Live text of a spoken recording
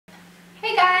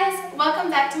Hey guys,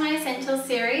 welcome back to my Essentials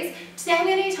series. Today I'm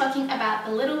going to be talking about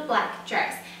the little black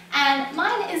dress. And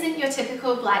mine isn't your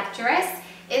typical black dress.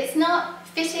 It's not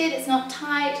fitted, it's not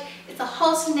tight, it's a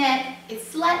halter neck, it's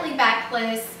slightly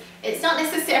backless. It's not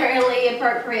necessarily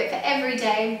appropriate for every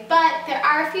day, but there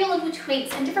are a few little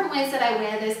tweaks and different ways that I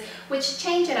wear this which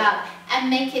change it up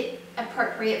and make it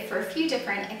appropriate for a few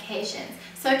different occasions.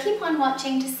 So keep on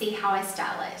watching to see how I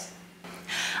style it.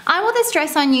 I wore this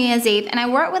dress on New Year's Eve and I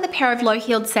wore it with a pair of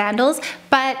low-heeled sandals,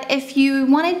 but if you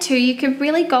wanted to, you could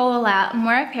really go all out and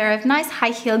wear a pair of nice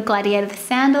high-heeled gladiator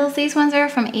sandals. These ones are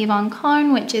from Yvonne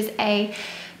Cohn, which is a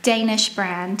Danish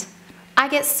brand. I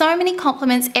get so many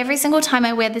compliments every single time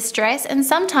I wear this dress, and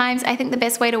sometimes I think the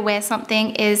best way to wear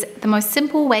something is the most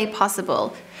simple way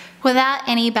possible, without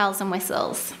any bells and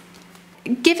whistles.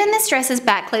 Given this dress is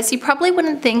backless, you probably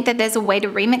wouldn't think that there's a way to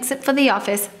remix it for the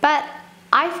office, but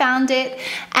I found it,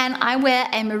 and I wear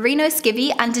a merino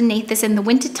skivvy underneath this in the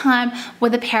winter time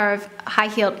with a pair of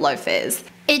high-heeled loafers.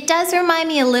 It does remind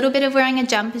me a little bit of wearing a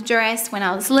jumper dress when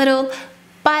I was little,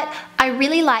 but I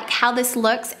really like how this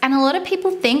looks, and a lot of people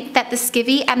think that the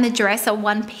skivvy and the dress are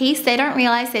one piece. They don't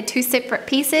realize they're two separate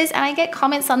pieces, and I get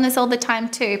comments on this all the time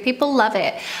too. People love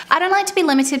it. I don't like to be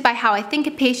limited by how I think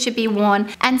a piece should be worn,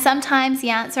 and sometimes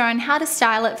the answer on how to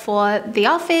style it for the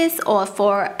office or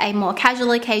for a more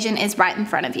casual occasion is right in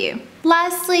front of you.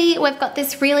 Lastly, we've got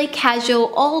this really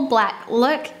casual all black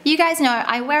look. You guys know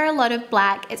I wear a lot of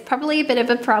black. It's probably a bit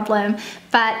of a problem,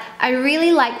 but I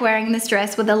really like wearing this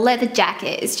dress with a leather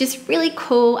jacket. It's just really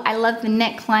cool. I love the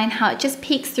neckline, how it just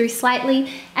peeks through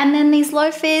slightly, and then these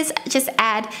loafers just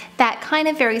add that kind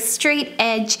of very street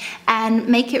edge and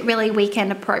make it really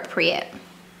weekend appropriate.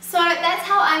 So that's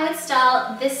how I would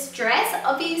style this dress.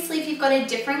 Obviously, if you've got a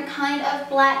different kind of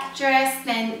black dress,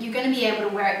 then you're going to be able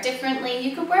to wear it differently.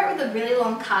 You could wear it with a really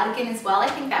long cardigan as well. I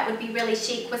think that would be really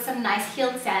chic with some nice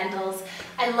heeled sandals.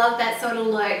 I love that sort of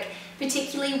look,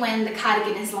 particularly when the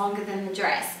cardigan is longer than the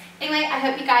dress. Anyway, I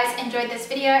hope you guys enjoyed this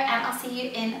video, and I'll see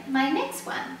you in my next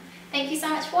one. Thank you so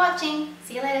much for watching.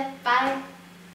 See you later. Bye.